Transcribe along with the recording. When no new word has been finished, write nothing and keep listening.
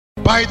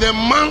by the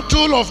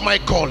mantle of my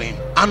calling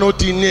and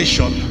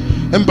ordination,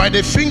 and by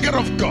the finger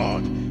of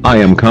God, I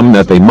am come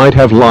that they might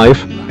have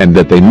life, and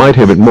that they might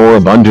have it more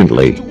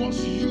abundantly.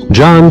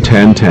 John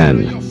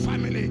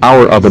 10:10.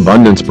 Hour of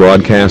Abundance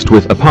broadcast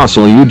with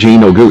Apostle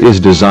Eugene Ogu is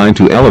designed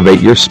to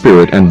elevate your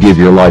spirit and give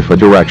your life a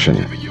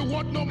direction.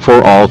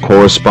 For all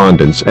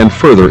correspondence and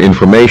further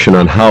information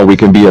on how we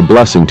can be a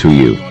blessing to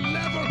you,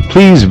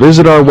 please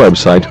visit our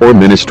website or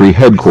ministry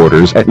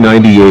headquarters at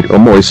 98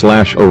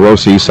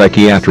 Omoy/Orosi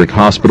Psychiatric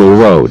Hospital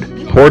Road,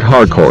 Port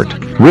Harcourt,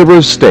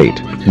 Rivers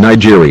State,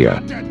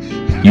 Nigeria.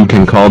 You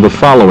can call the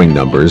following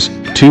numbers: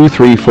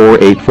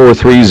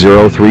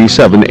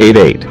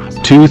 234-843-03788,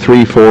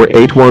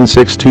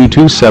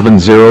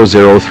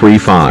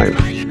 234-816-227-0035.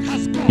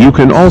 You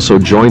can also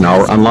join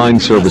our online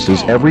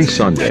services every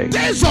Sunday. The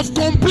days of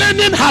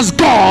complaining has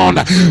gone.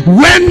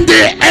 When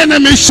the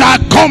enemy shall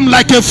come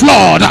like a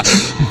flood,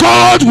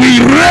 God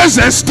will raise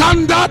a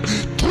standard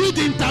through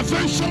the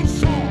intervention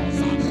force.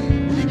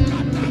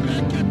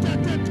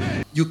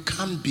 You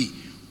can't be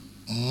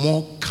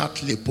more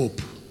Catholic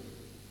Pope.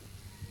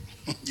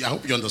 I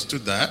hope you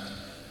understood that.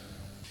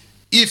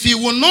 If he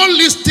will not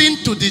listen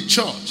to the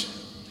church,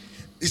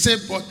 he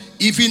said, but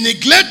if he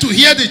neglect to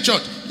hear the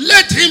church,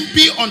 let him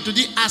be unto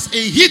thee as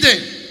a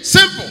heathen.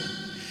 Simple.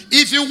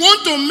 If you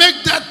want to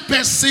make that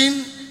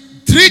person,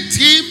 treat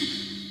him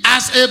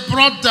as a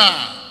brother,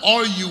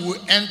 all you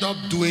will end up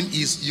doing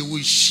is you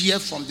will share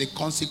from the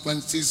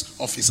consequences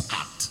of his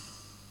act.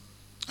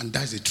 And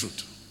that's the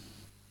truth.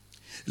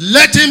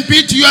 Let him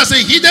be to you as a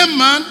hidden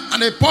man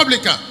and a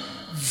publican.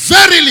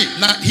 Verily,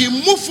 now he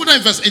moved further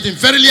in verse 18.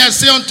 Verily I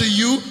say unto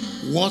you,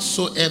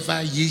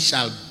 whatsoever ye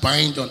shall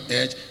bind on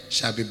earth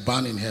shall be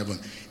bound in heaven.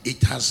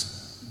 It has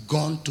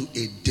gone to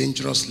a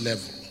dangerous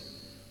level.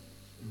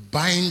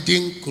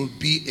 Binding could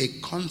be a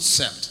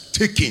concept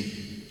taken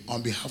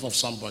on behalf of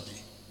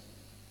somebody.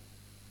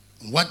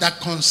 What that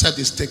concept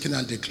is taken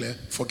and declared,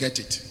 forget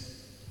it.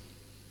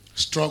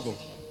 Struggle.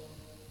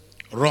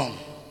 Wrong.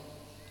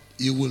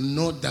 You will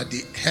know that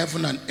the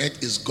heaven and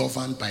earth is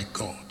governed by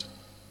God.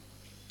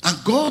 And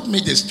God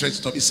made a straight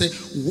stop. He said,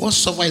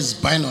 whatsoever is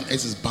bound on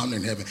earth is bound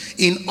in heaven.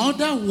 In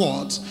other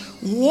words,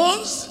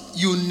 once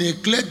you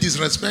neglect,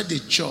 disrespect the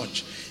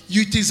church,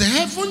 it is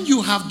heaven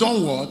you have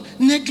done what?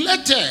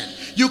 Neglected.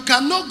 You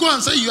cannot go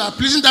and say you are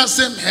pleasing that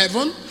same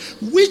heaven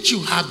which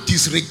you have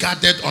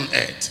disregarded on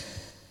earth.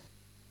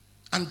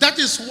 And that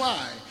is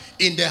why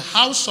in the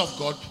house of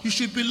God, you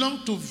should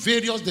belong to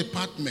various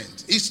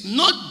departments. It's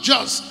not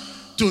just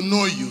to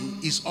know you,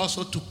 it's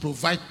also to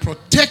provide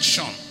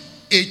protection.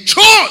 A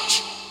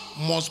church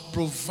must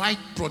provide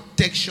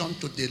protection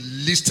to the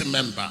least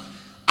member.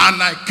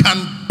 And I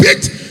can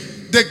bet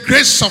the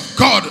grace of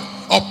God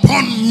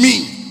upon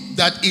me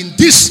that in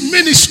this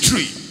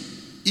ministry,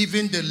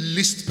 even the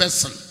least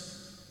person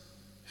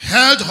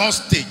held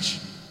hostage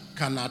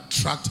can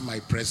attract my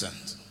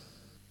presence.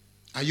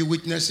 Are you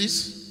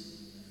witnesses?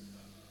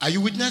 Are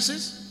you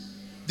witnesses?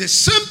 The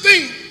same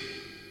thing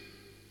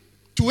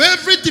to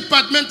every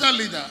departmental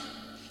leader.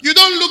 You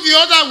don't look the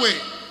other way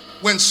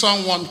when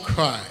someone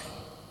cries.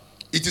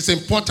 It is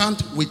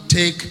important we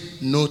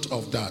take note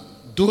of that.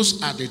 Those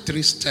are the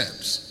 3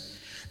 steps.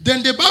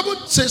 Then the Bible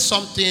says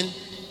something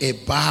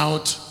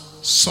about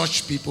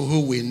such people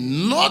who will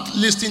not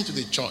listen to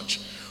the church.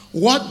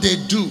 What they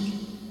do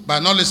by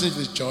not listening to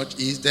the church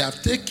is they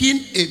have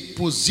taken a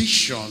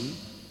position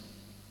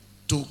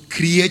to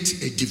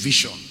create a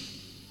division.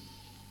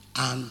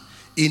 And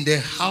in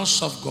the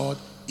house of God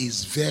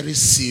is very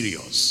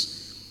serious.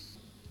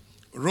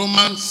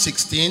 Romans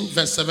 16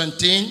 verse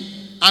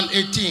 17 and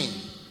 18.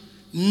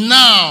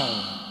 Now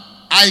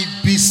I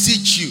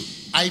beseech you,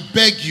 I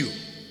beg you,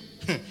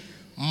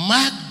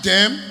 mark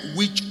them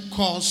which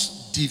cause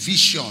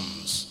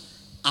divisions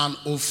and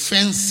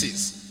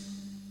offenses,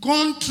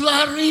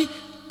 contrary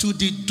to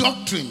the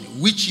doctrine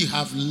which ye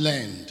have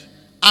learned.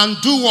 And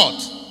do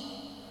what?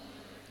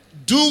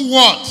 Do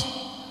what?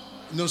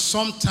 You know,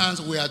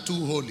 sometimes we are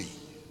too holy.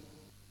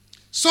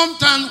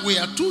 Sometimes we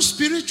are too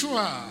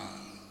spiritual.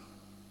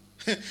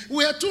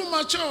 We are too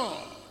mature.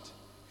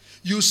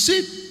 You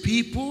see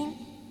people,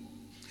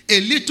 a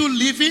little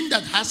living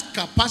that has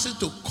capacity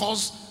to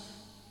cause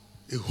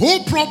a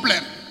whole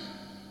problem.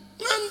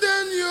 And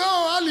then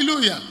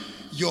hallelujah,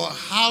 your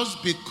house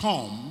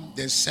become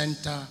the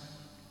center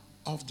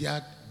of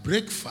their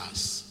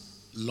breakfast,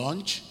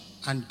 lunch,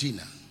 and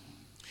dinner.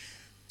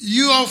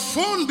 Your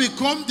phone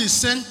become the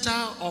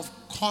center of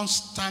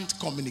constant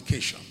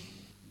communication.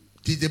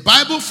 Did the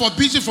Bible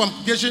forbid you from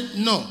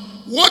communication? No.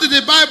 What did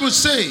the Bible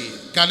say?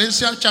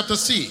 Galatians chapter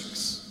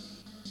 6,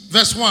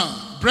 verse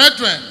 1.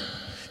 Brethren,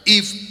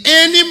 if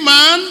any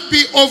man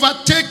be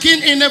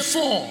overtaken in a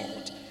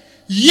fault,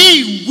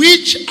 ye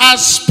which are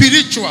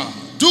spiritual,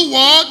 do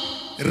what?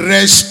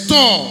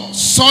 Restore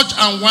such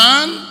an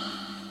one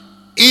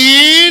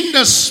in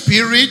the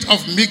spirit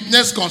of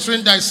meekness,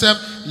 considering thyself,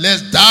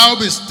 lest thou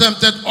be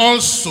tempted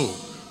also.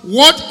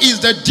 What is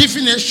the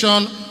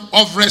definition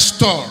of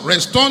restore?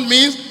 Restore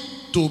means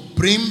to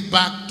bring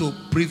back to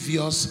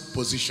previous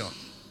position.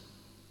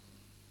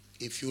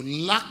 if you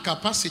lack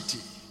capacity,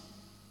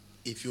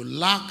 if you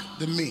lack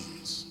the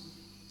means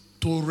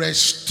to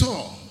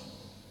restore,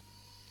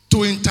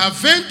 to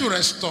intervene to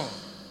restore,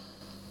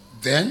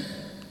 then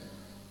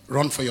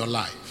run for your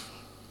life.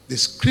 The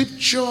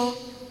scripture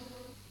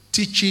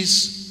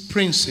teaches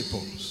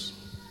principles.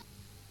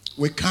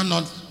 We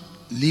cannot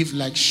live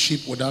like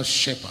sheep without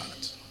shepherd.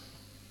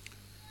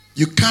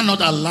 You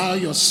cannot allow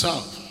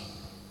yourself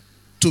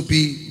to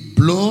be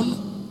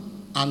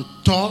blown and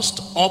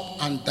tossed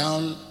up and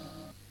down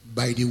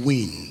by the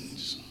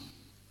winds.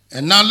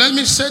 And now let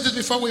me say this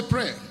before we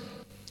pray.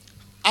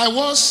 I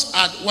was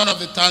at one of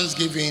the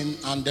Thanksgiving,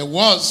 and there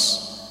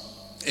was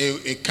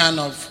a kind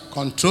of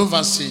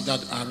controversy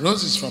that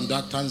arose from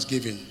that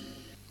Thanksgiving.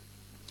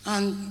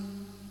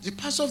 And the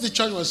pastor of the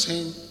church was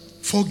saying,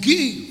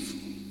 forgive.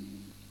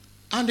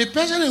 And the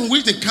person in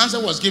which the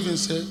counsel was given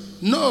said,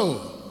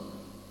 no,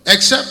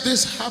 except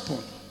this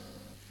happened.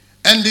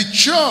 And the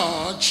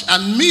church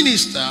and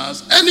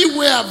ministers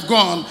anywhere have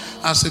gone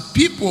as a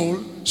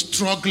people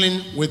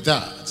struggling with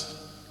that.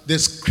 The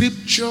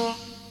scripture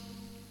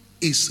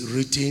is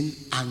written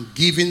and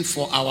given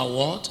for our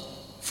what?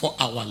 For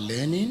our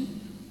learning,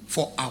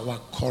 for our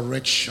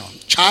correction.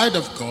 Child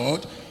of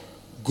God,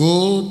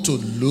 go to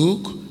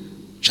Luke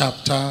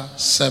chapter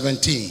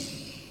 17.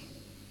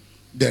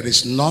 There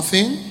is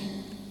nothing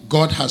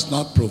God has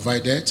not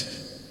provided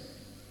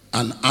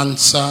an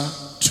answer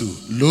to.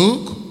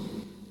 Luke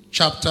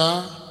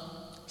chapter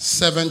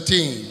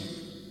 17.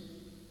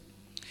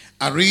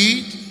 I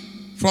read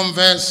from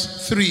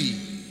verse 3.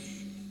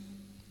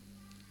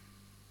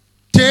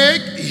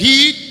 Take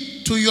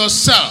heed to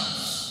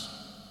yourselves.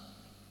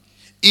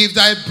 If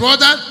thy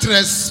brother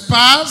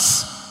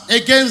trespass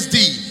against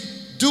thee,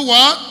 do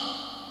what?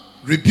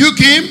 Rebuke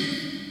him.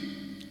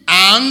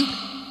 And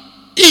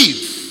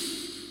if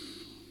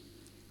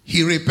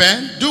he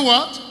repent, do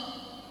what?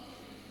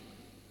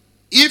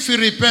 If he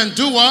repent,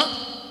 do what?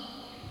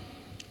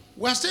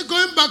 We're still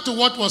going back to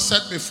what was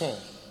said before.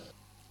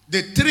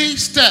 The 3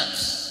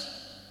 steps.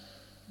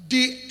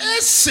 The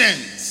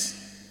essence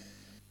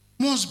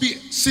must be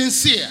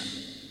sincere.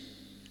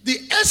 The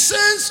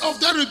essence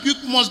of that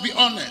rebuke must be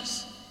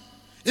honest.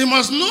 It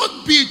must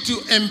not be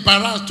to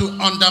embarrass, to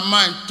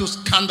undermine, to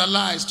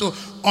scandalize, to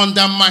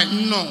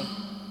undermine. No.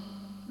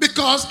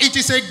 Because it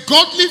is a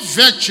godly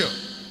virtue.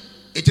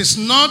 It is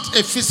not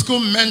a physical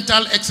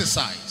mental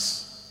exercise.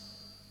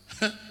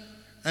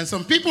 And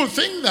some people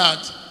think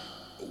that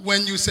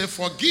when you say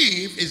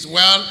forgive is,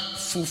 well,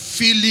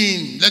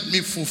 fulfilling. Let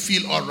me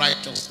fulfill all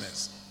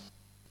righteousness.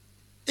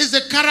 It's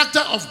the character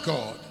of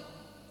God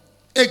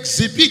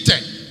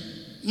exhibited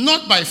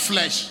not by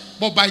flesh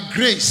but by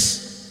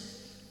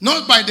grace,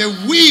 not by the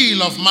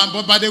will of man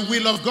but by the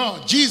will of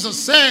God. Jesus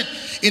said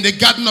in the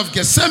Garden of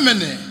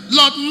Gethsemane,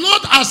 Lord,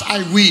 not as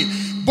I will,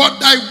 but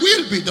thy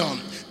will be done.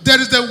 There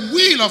is the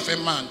will of a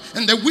man,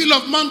 and the will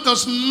of man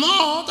does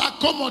not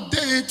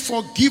accommodate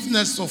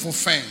forgiveness of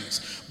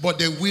offense, but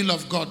the will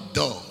of God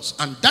does.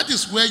 And that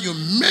is where you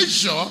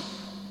measure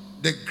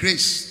the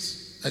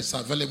grace that's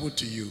available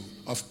to you.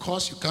 Of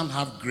course, you can't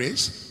have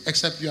grace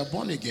except you are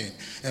born again.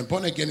 And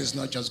born again is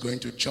not just going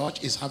to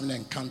church, it's having an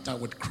encounter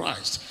with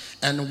Christ.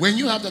 And when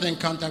you have that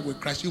encounter with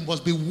Christ, you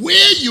must be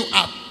where you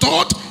are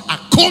taught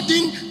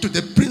according to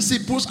the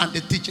principles and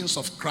the teachings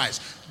of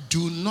Christ.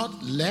 Do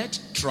not let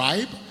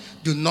tribe,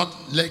 do not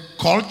let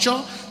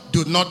culture,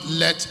 do not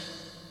let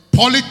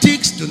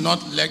politics, do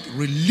not let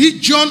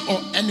religion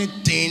or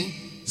anything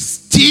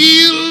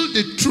steal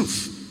the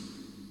truth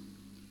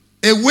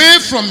away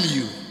from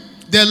you,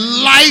 the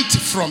light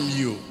from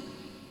you,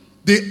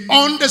 the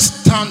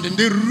understanding,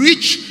 the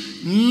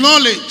rich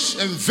knowledge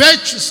and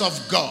virtues of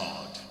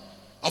God,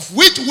 of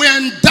which we are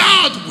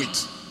endowed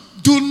with.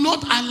 Do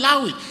not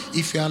allow it.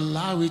 If you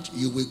allow it,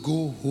 you will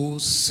go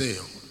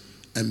wholesale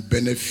and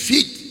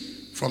benefit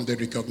from the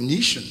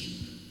recognition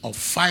of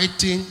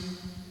fighting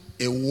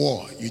a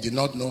war you did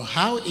not know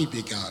how it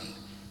began,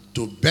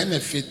 to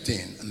benefit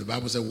in. And the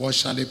Bible says, what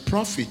shall it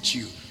profit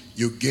you?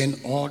 You gain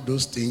all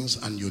those things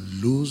and you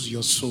lose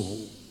your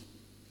soul.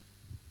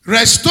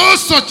 Restore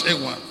such a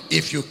one.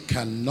 If you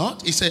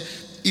cannot, he said,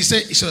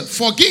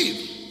 forgive.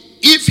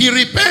 If he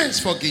repents,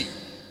 forgive.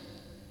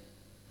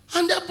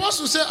 And the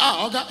apostle said,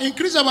 okay,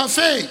 increase our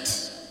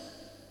faith.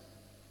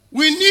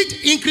 We need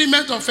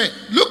increment of faith.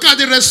 Look at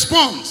the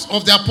response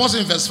of the apostle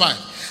in verse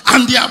 5.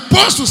 And the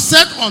apostle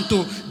said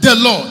unto the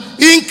Lord,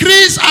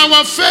 increase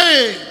our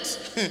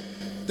faith.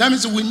 That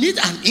means we need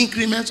an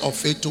increment of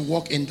faith to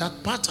walk in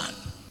that pattern.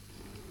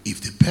 If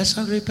the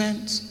person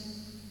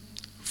repents,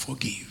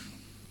 forgive.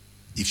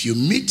 If you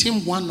meet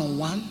him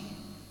one-on-one,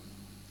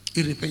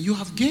 he repents, you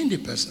have gained the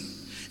person.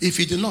 If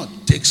he did not,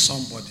 take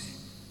somebody.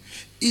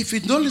 If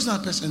you don't listen to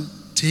that person,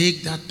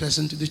 take that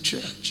person to the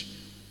church.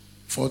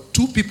 For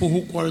 2 people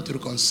who quarrel to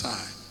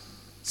reconcile,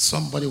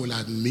 somebody will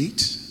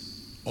admit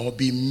or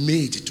be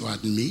made to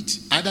admit,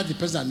 either the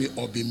person admit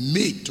or be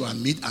made to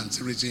admit and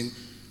say, reason,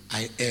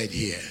 I erred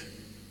here.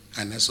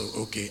 And I said,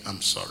 okay,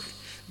 I'm sorry.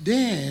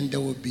 Then there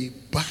will be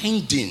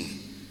binding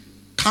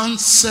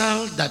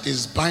counsel that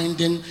is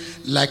binding,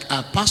 like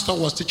our pastor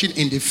was teaching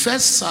in the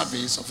first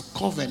service of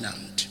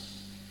covenant,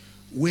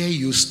 where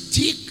you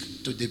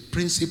stick to the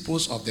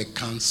principles of the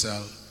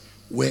counsel,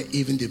 where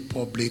even the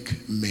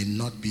public may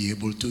not be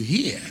able to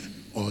hear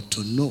or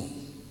to know.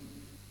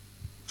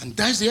 And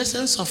that's the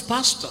essence of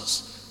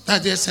pastors.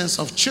 That's the essence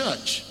of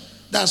church.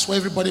 That's why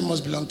everybody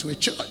must belong to a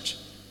church.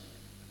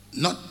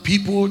 Not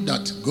people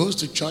that goes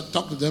to church,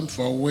 talk to them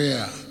for a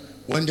while.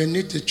 When they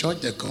need the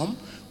church, they come.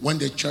 When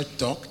the church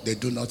talk, they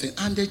do nothing.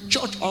 And the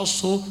church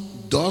also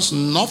does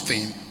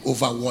nothing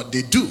over what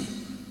they do.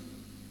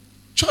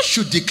 Church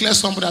should declare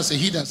somebody as a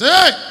heathen. Say,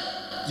 hey,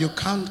 you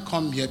can't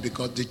come here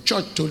because the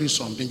church told you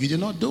something. You did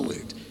not do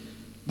it.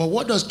 But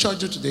what does church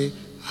do today?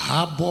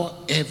 Harbor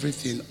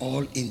everything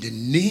all in the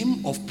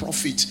name of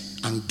profit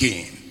and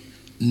gain.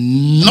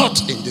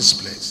 Not in this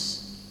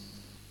place.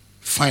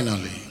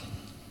 Finally,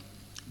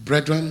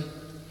 brethren,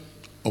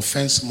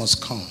 offense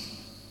must come.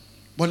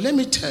 But let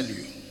me tell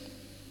you,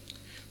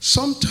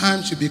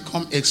 sometimes you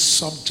become a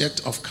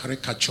subject of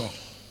caricature.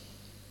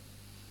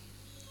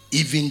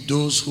 Even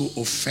those who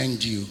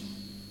offend you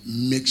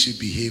makes you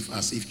behave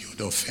as if you're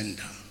the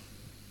offender.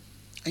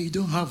 And you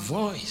don't have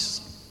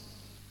voice.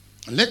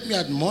 And let me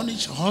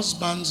admonish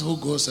husbands who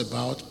goes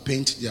about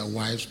paint their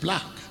wives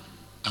black,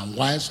 and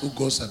wives who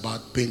goes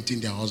about painting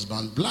their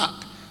husband black,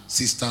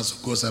 sisters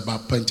who goes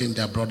about painting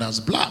their brothers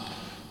black,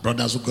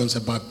 brothers who goes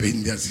about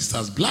painting their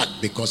sisters black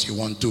because you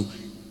want to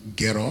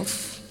get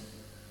off.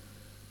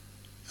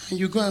 And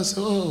you go and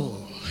say,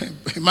 oh,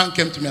 a man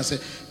came to me and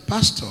said,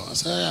 Pastor, I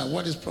said, yeah,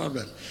 what is the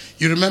problem?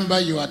 You remember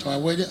you at our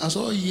wedding? I said,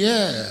 oh,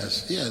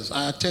 yes,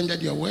 I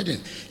attended your wedding.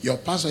 Your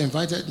pastor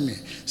invited me.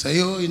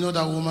 Say, oh, you know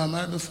that woman I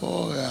married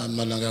before? I'm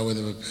no longer with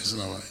the person.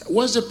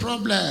 What's the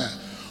problem?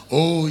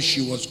 Oh,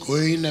 she was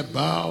going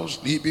about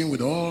sleeping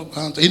with all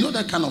kinds of, you know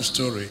that kind of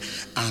story.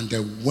 And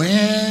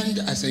when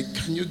I said,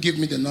 can you give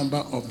me the number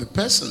of the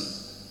person?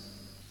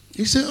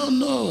 He said, oh,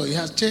 no, he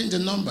has changed the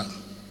number.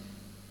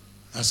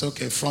 I said,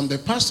 okay, from the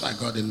pastor I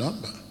got the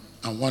number.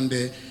 And one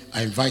day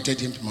I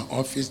invited him to my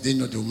office. They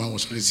know the woman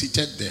was already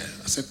seated there.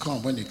 I said,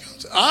 come, when he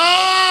comes.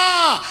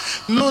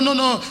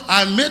 No.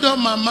 I made up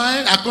my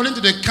mind according to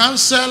the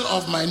counsel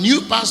of my new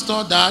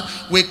pastor that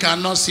we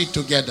cannot sit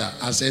together.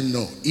 I said,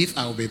 no. If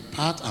I will be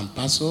part and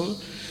parcel,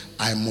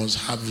 I must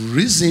have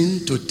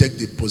reason to take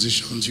the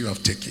positions you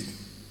have taken.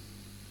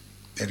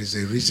 There is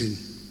a reason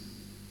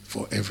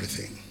for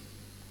everything.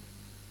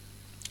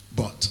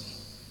 But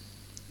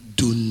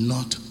do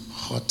not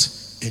hurt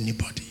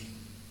anybody.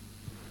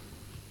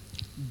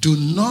 Do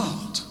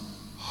not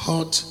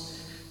hurt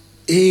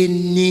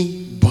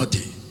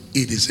anybody.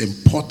 It is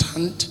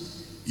important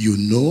you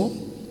know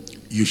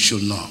you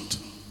should not.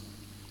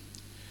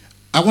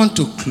 I want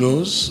to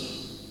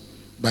close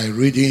by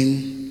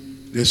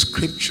reading the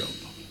scripture.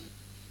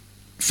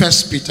 1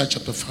 Peter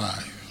chapter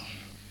 5.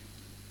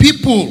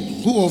 People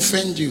who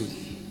offend you,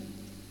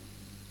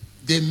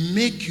 they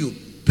make you,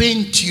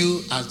 paint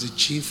you as the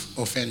chief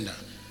offender.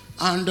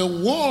 And the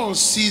world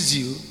sees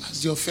you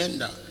as the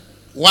offender.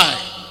 Why?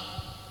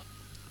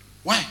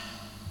 Why?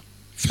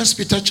 1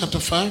 Peter chapter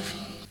 5.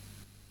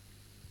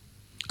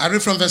 I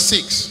read from verse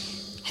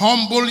 6.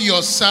 Humble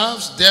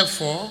yourselves,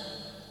 therefore,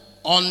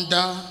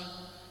 under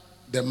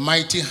the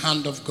mighty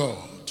hand of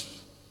God,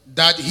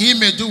 that he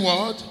may do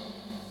what?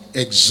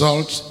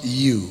 Exalt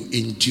you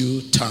in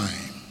due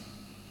time.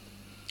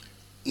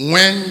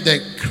 When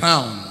the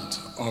crown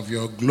of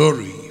your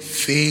glory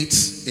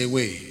fades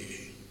away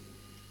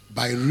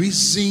by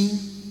reason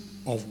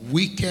of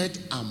wicked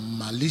and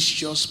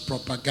malicious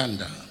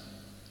propaganda,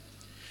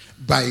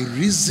 by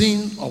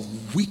reason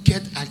of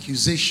wicked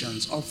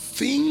accusations of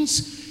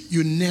things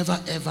you never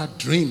ever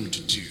dreamed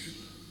to do.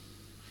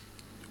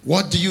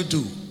 What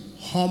do?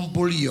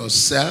 Humble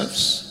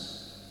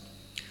yourselves,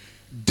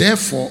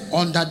 therefore,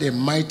 under the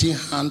mighty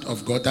hand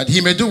of God, that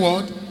he may do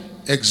what?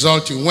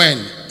 Exalt you.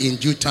 When? In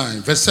due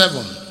time. Verse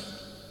 7.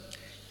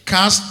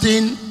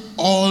 Casting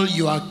all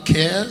your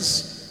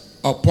cares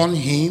upon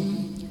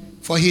him,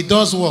 for he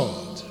does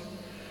what?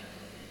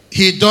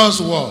 He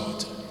does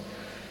what?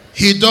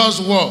 He does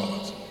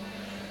what?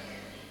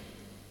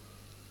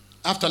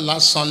 After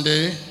last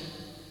Sunday,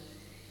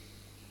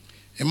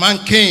 a man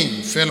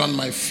came, fell on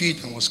my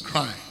feet and was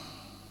crying.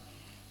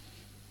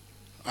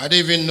 I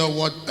didn't even know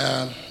what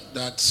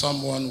that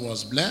someone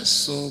was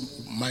blessed, so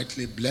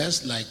mightily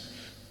blessed, like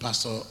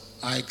Pastor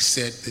Ike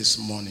said this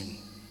morning.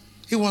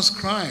 He was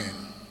crying.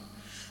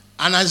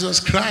 And as he was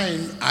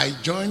crying, I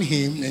joined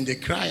him in the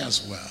cry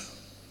as well.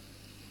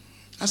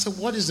 I said,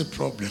 what is the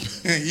problem?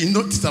 He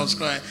noticed I was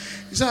crying.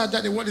 He said,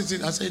 Daddy, what is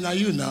it? I said, now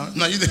you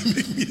didn't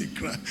make me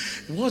cry.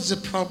 What's the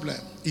problem?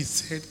 He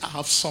said, I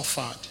have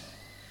suffered.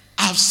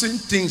 I have seen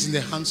things in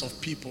the hands of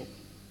people.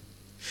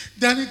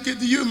 Daddy,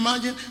 do you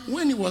imagine?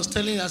 When he was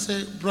telling, I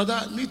said, brother,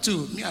 me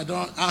too. Me, I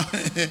don't.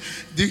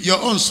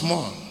 Your own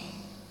small.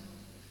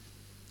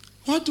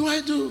 What do I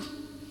do?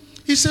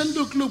 He said,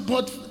 look,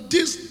 but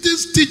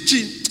this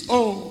teaching,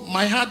 oh,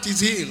 my heart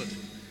is healed.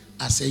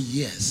 I said,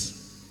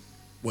 yes.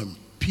 When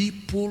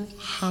people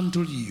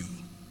handle you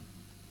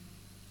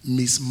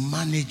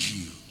mismanage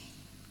you,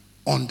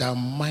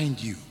 undermine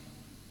you,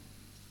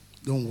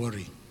 don't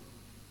worry.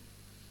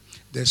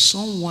 There's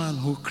someone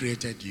who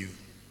created you.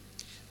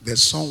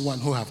 There's someone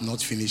who have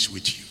not finished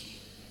with you.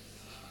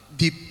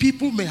 The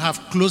people may have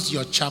closed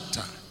your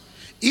chapter.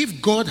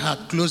 If God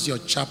had closed your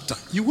chapter,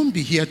 you wouldn't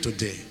be here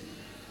today.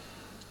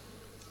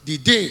 The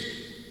day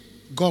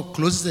God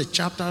closes the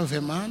chapter of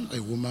a man or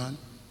a woman,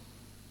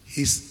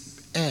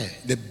 his air,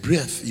 the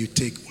breath you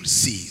take will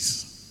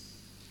cease.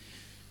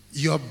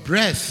 Your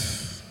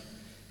breath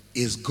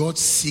is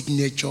God's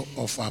signature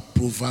of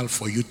approval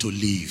for you to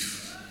live.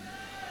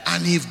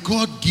 And if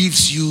God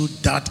gives you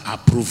that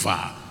approval,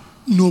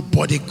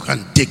 nobody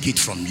can take it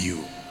from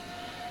you.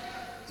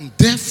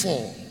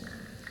 Therefore,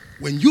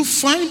 when you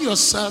find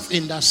yourself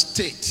in that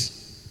state,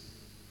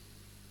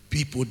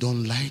 people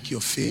don't like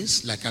your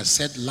face. Like I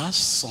said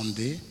last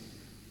Sunday,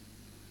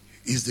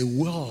 it's the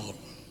world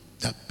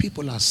that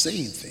people are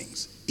saying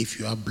things. If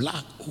you are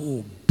black,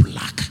 oh,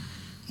 black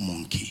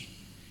monkey.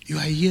 You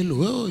are yellow,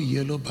 oh,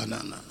 yellow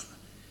banana.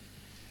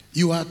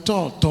 You are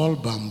tall, tall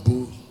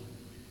bamboo.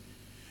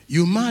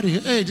 You marry,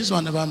 hey, this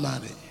one never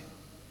marry.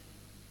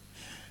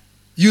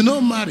 You know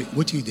marry,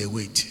 what do they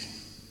wait?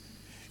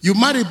 You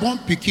marry born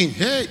pikin,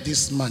 hey,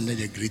 this man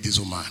never agree, this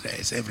woman,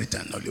 it's every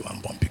time only one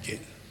born pikin.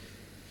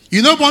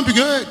 You know born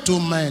pikin, hey, 2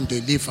 men,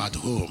 they live at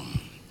home.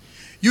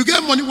 You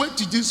get money, wait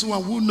to this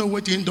one, who know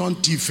what in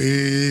don't thief,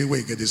 hey, where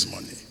you get this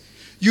money?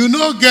 You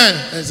know girl,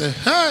 I say,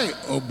 hey,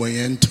 oh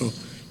boyento,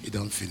 you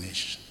don't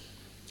finish.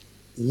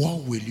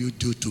 What will you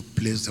do to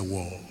place the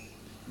world?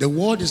 The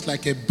world is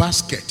like a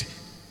basket.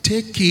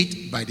 Take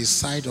it by the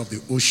side of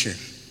the ocean.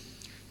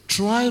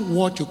 Try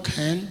what you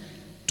can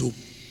to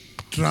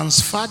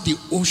transfer the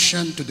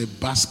ocean to the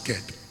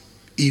basket.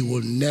 It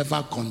will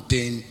never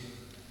contain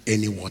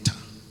any water.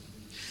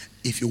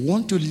 If you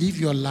want to live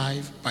your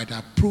life by the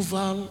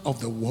approval of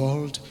the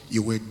world,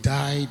 you will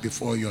die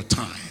before your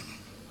time.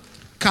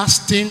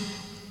 Casting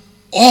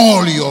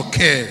all your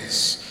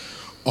cares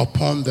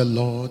upon the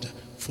Lord,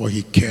 for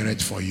he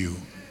careth for you.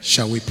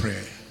 Shall we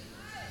pray?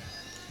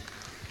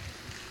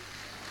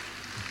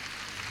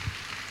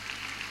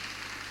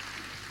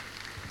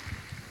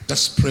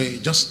 Just pray.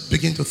 Just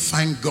begin to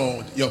thank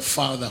God, your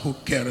Father who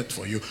careth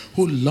for you,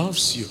 who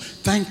loves you.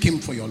 Thank him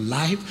for your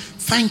life.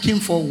 Thank him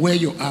for where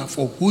you are,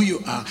 for who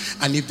you are.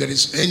 And if there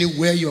is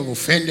anywhere you have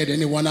offended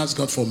anyone, ask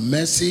God for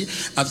mercy.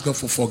 Ask God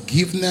for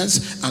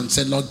forgiveness. And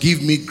say, Lord,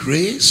 give me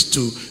grace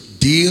to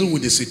deal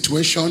with the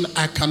situation.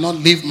 I cannot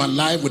live my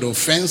life with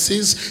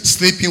offenses,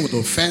 sleeping with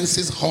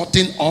offenses,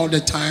 hurting all the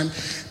time.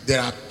 There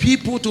are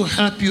people to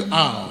help you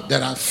out.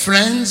 There are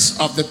friends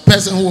of the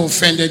person who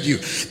offended you.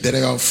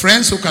 There are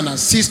friends who can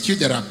assist you.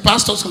 There are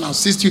pastors who can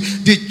assist you.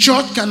 The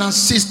church can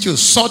assist you.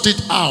 Sort it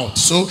out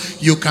so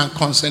you can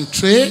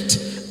concentrate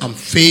and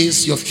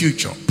face your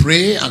future.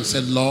 Pray and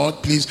say,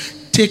 Lord, please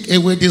take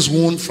away this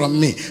wound from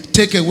me.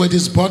 Take away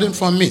this burden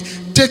from me.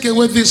 Take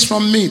away this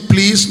from me.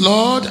 Please,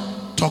 Lord,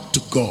 talk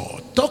to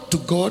God. Talk to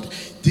God.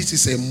 This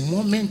is a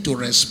moment to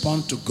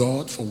respond to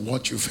God for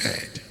what you've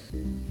heard.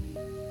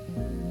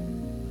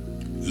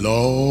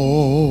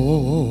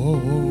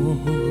 Lord,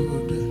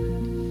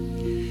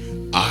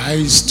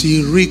 I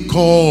still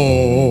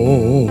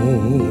recall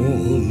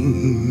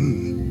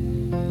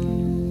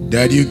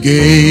that you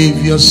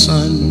gave your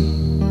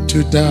son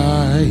to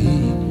die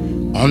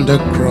on the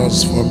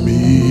cross for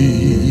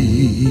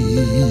me.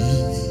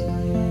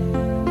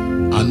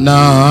 And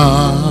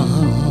now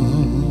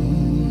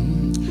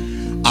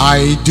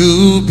I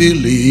do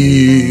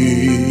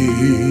believe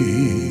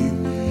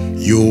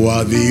you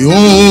are the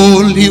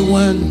only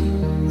one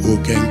who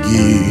can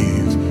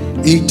give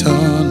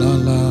eternal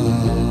life.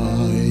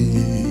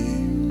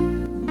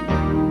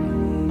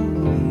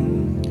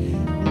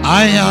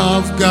 I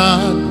have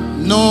got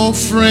no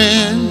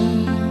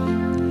friend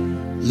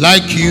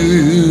like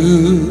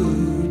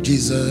you,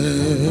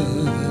 Jesus.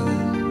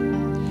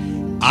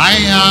 I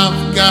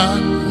have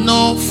got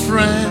no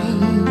friend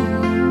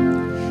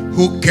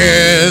who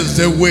cares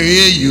the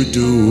way you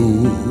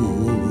do.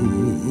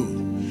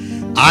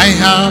 I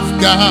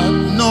have got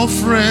no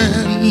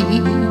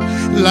friend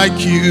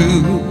like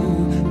you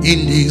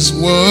in this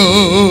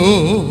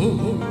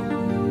world.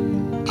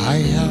 I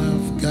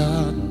have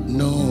got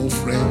no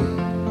friend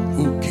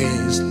who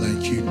cares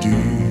like you do.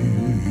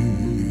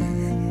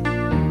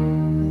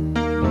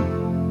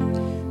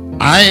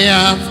 I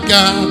have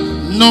got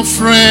no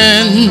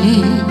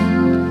friend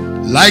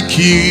like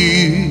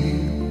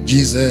you,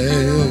 Jesus.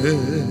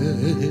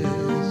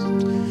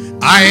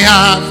 I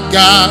have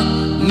got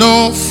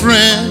no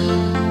friend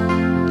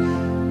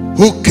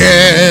who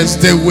cares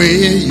the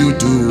way you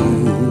do.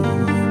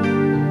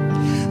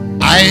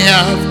 I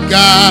have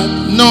got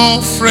no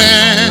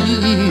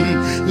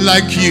friend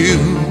like you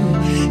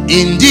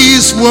in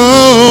this world.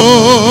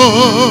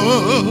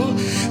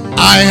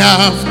 I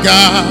have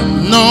got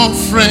no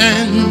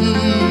friend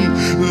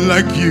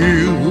like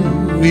you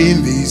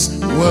in this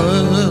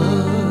world.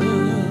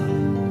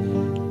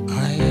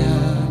 I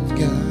have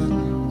got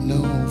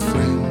no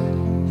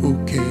friend who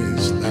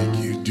cares like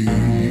you do.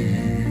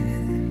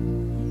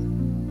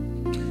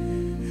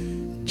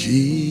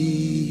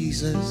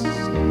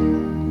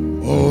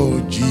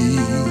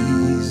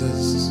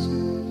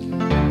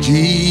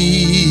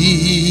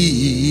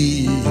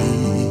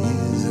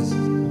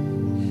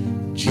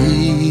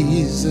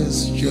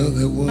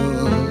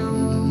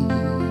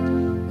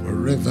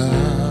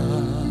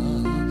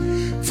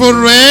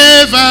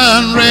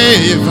 and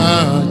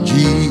ever,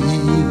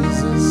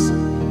 Jesus.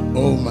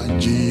 Oh, my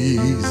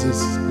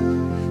Jesus.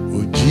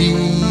 Oh,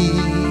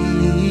 Jesus.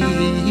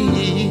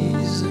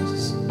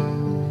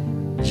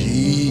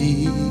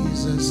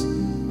 Jesus,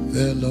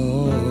 the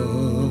Lord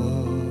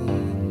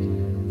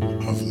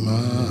of my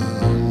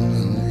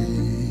life.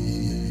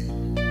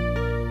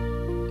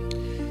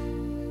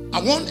 I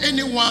want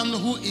anyone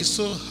who is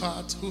so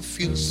hurt, who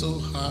feels so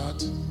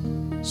hurt,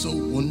 so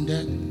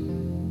wounded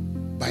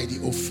by the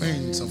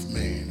offense of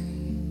men,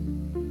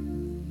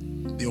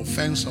 the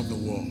offense of the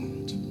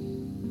world,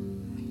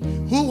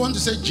 who want to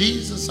say,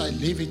 Jesus, I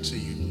leave it to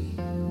you.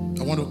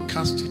 I want to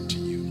cast it to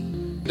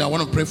you. I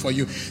want to pray for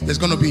you. There's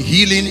going to be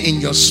healing in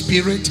your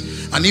spirit.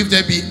 And if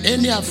there be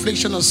any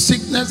affliction or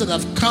sickness that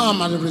have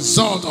come as a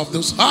result of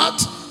those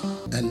hurts,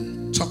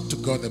 and talk to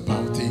God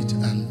about it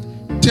and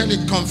tell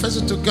it, confess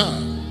it to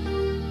God.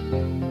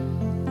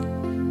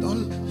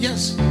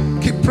 Yes,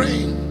 keep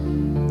praying.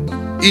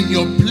 In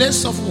your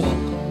place of work,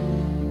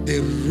 they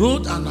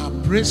wrote an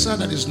appraisal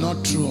that is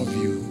not true of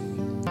you.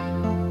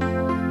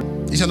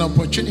 It's an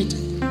opportunity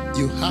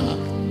you have.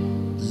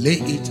 Lay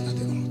it at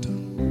the altar.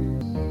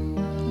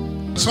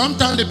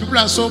 Sometimes the people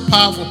are so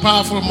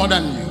powerful more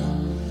than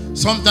you.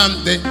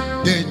 Sometimes the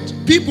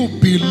people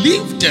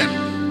believe them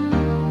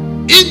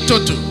in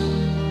total.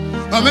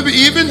 Or maybe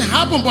even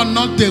happen, but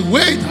not the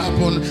way it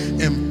happened.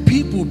 And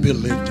people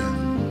believe them.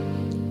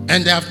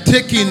 And they have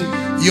taken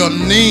your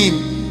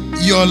name,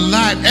 your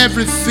life,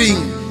 everything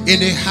in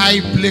the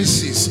high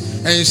places.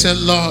 And you said,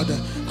 Lord,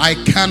 I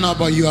cannot,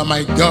 but you are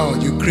my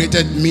God. You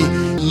created me.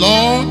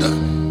 Lord,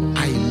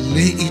 I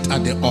lay it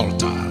at the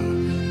altar.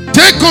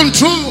 Take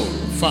control,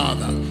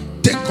 Father.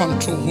 Take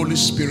control, Holy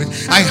Spirit.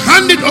 I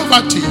hand it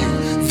over to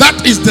you.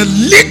 That is the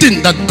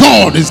leading that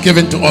God is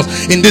giving to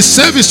us in this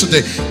service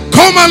today.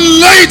 Come and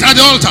lay it at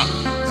the altar.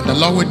 And the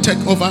Lord will take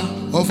over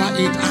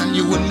it, and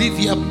you will live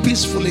here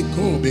peacefully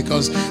go,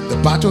 because the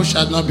battle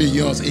shall not be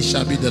yours, it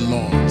shall be the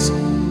Lord's.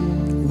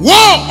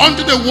 Woe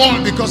unto the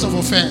world because of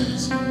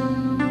offense.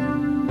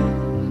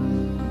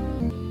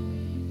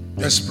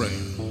 Let's pray.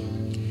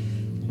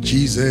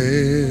 Jesus,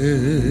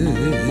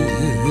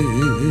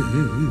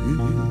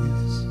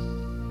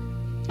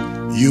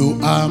 you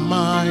are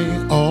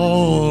my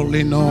all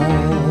in all.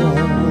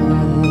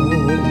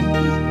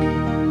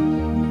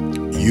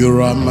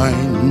 You are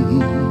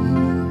mine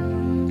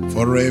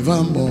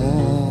forevermore.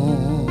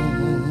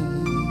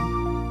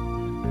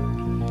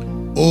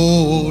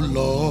 Oh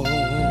Lord,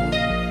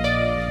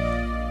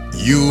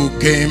 you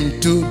came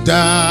to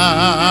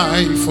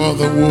die for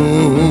the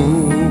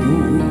world,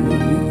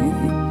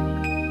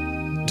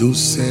 to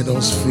set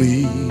us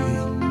free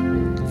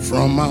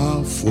from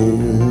our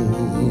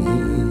foes.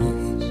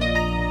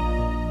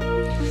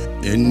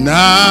 And I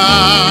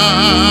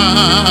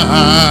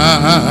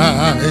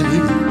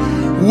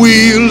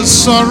will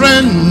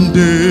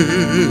surrender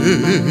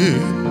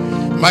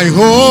my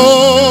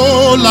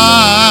whole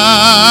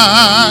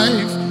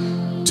life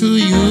to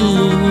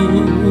you,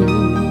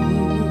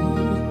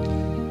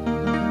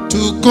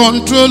 to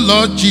control,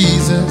 Lord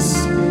Jesus.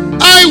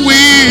 I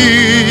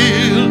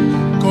will,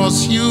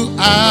 'cause you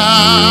are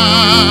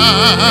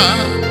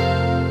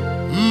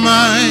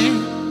my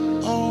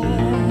all.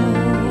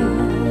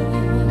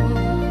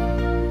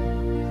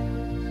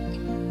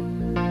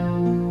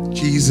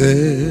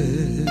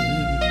 Jesus,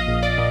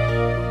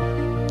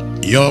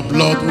 your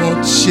blood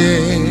was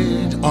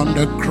shed on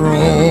the cross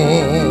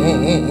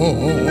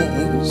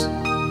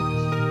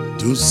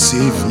to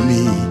save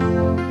me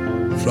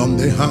from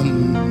the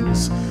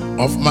hands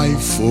of my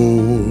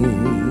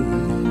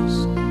foes.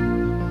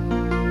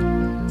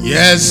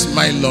 Yes,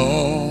 my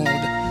Lord,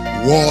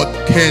 what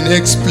can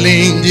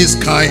explain this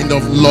kind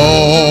of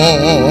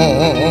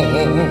love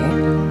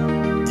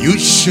you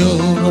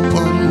showed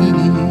upon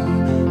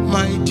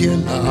my dear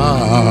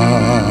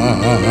life?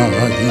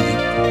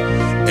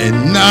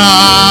 And I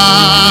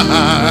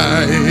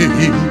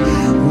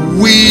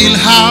will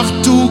have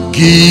to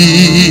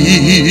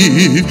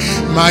give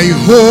my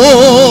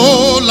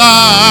whole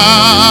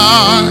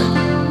life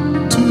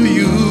to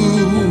you,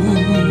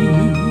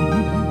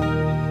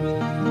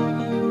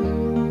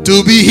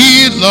 to be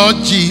healed, Lord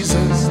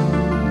Jesus.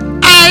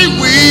 I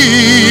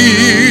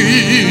will,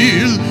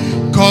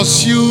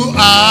 'cause you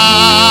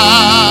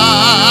are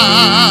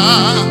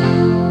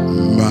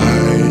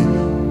my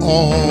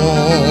all.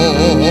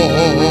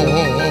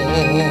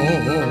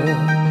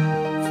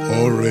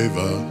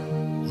 Forever.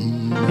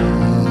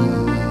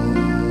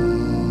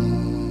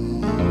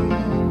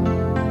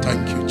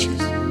 Thank you,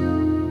 Jesus.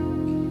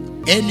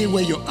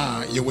 Anywhere you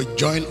are, you will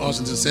join us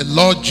and say,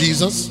 Lord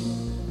Jesus,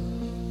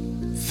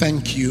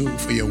 thank you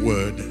for your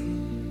word.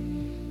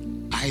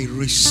 I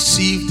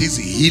receive this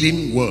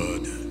healing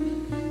word,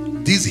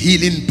 this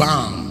healing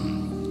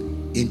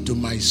balm into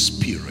my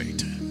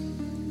spirit.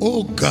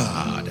 Oh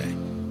God,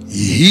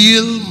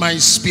 heal my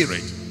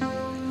spirit,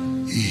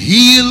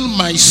 heal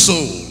my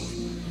soul,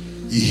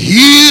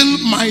 heal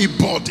my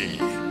body.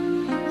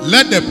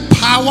 Let the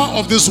power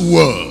of this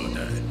word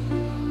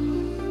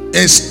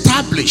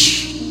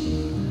establish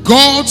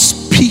God's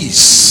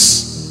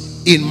peace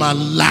in my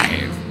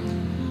life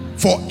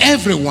for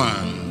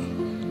everyone.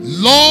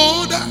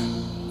 Lord,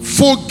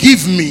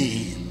 forgive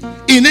me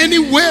in any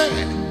way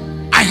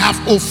I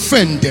have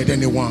offended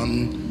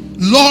anyone.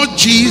 Lord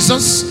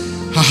Jesus,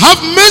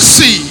 have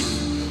mercy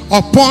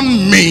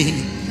upon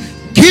me.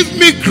 Give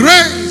me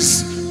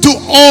grace to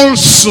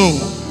also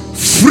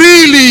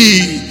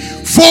freely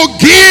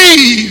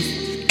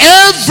forgive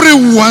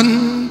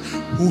everyone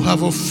who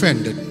have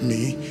offended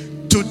me.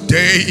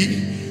 Today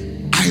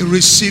I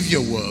receive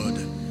your word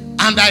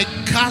and I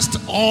cast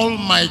all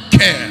my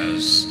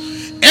cares,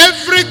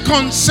 every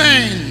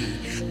concern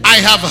I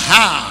have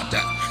had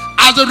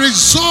as a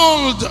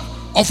result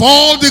of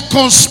all the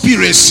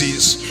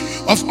conspiracies,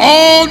 of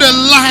all the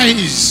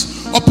lies,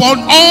 upon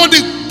all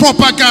the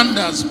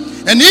propagandas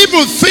and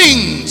evil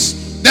things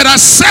that are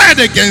said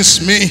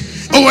against me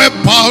or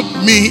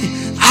about me.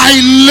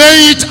 I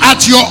lay it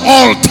at your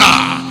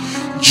altar.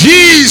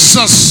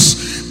 Jesus,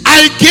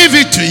 I give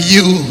it to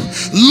you.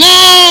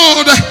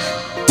 Lord,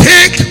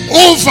 take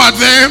over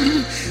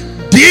them,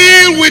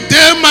 deal with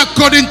them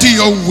according to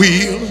your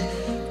will,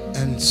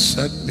 and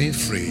set me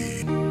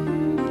free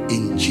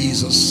in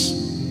Jesus'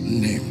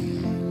 name.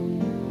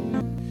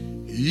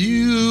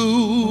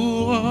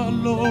 You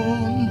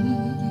alone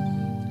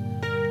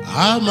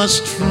are my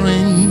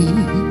strength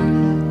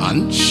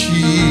and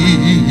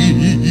shield.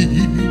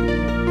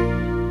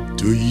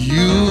 To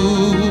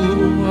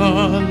you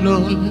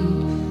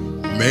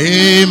alone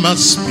may my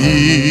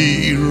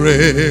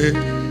spirit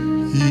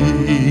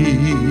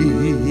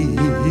yield.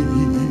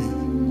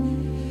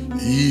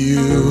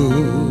 You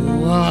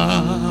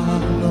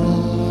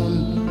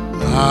alone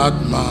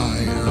admire.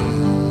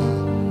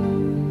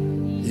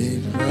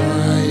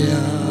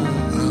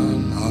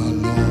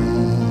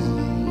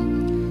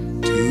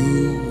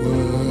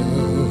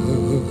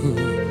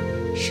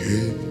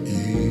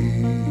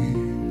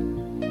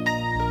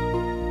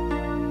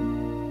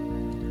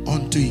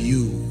 Unto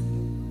you,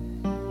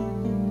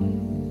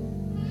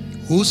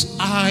 whose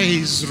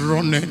eyes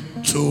runneth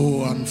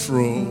to and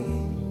fro,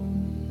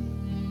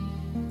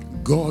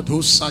 God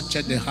who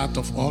searcheth the heart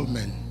of all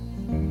men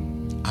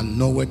and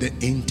knoweth the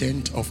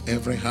intent of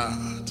every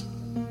heart,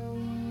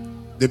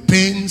 the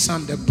pains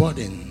and the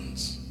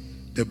burdens,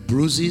 the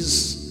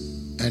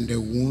bruises and the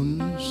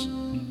wounds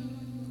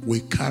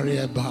we carry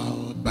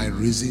about by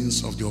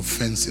reasons of the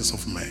offenses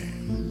of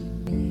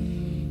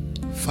men.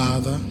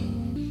 Father,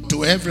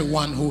 to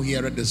everyone who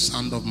heareth the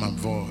sound of my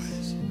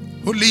voice,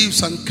 who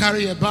lives and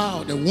carry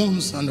about the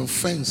wounds and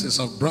offenses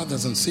of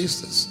brothers and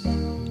sisters,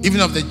 even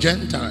of the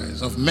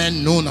Gentiles, of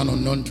men known and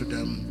unknown to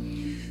them,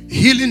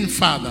 healing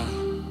Father,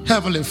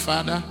 Heavenly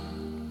Father,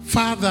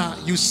 Father,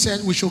 you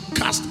said we should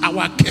cast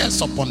our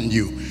cares upon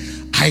you.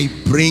 I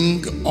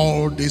bring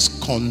all these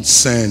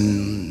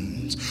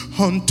concerns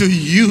unto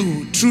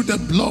you through the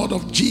blood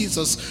of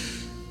Jesus.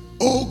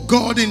 Oh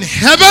God in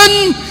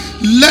heaven,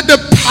 let the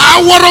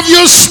power of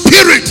your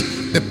spirit,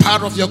 the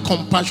power of your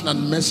compassion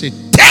and mercy,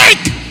 take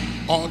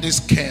all these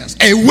cares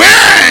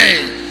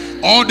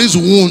away, all these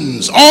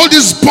wounds, all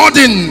these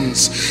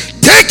burdens.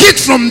 Take it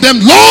from them,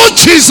 Lord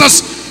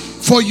Jesus,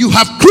 for you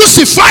have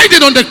crucified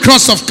it on the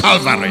cross of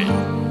Calvary.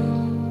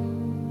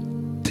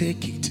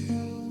 Take it,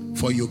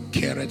 for you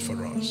cared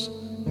for us.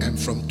 And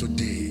from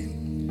today,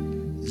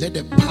 let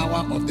the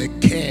power of the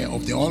care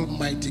of the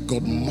Almighty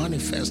God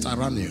manifest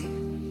around you.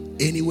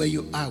 Anywhere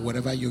you are,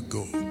 wherever you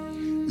go,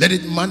 let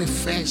it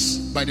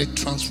manifest by the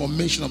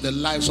transformation of the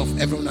lives of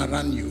everyone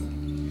around you,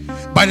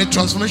 by the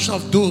transformation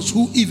of those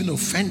who even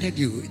offended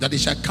you, that it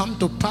shall come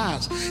to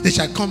pass, they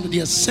shall come to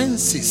their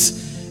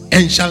senses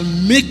and shall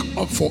make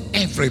up for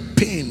every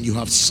pain you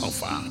have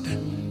suffered.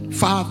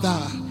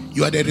 Father,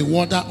 you are the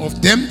rewarder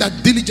of them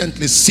that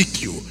diligently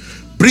seek you.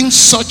 Bring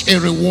such a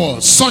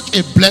reward, such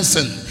a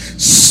blessing,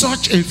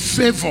 such a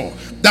favor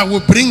that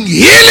will bring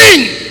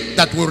healing,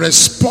 that will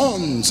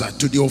respond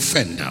to the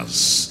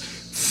offenders.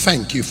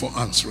 Thank you for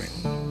answering.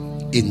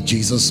 In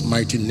Jesus'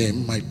 mighty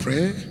name I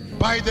pray.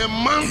 By the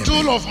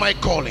mantle of my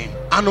calling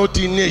and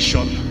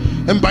ordination,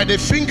 and by the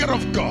finger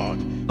of God,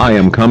 I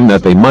am come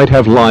that they might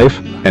have life,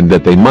 and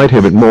that they might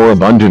have it more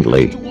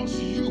abundantly.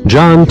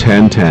 John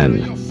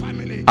 10:10.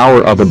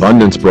 Hour of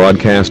Abundance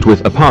broadcast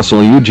with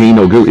Apostle Eugene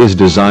Ogu is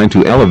designed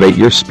to elevate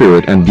your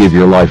spirit and give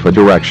your life a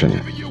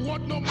direction.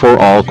 For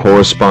all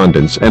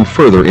correspondence and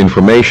further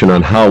information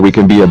on how we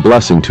can be a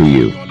blessing to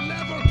you,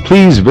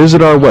 please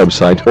visit our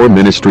website or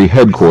ministry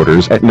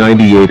headquarters at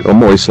 98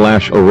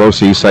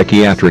 Omoy/Orosi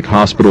Psychiatric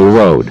Hospital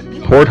Road,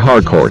 Port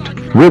Harcourt,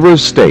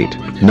 Rivers State,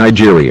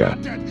 Nigeria.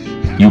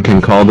 You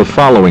can call the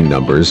following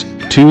numbers: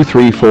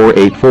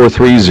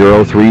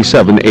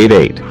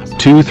 234-843-03788,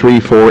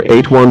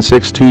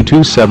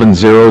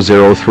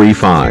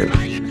 234-816-227-0035.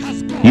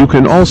 You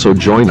can also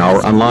join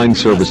our online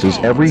services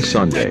every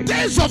Sunday. The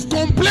days of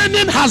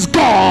complaining has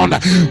gone.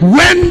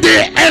 When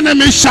the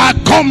enemy shall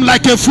come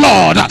like a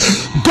flood,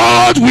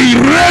 God will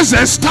raise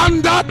a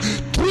standard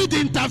through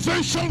the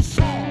intervention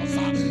force.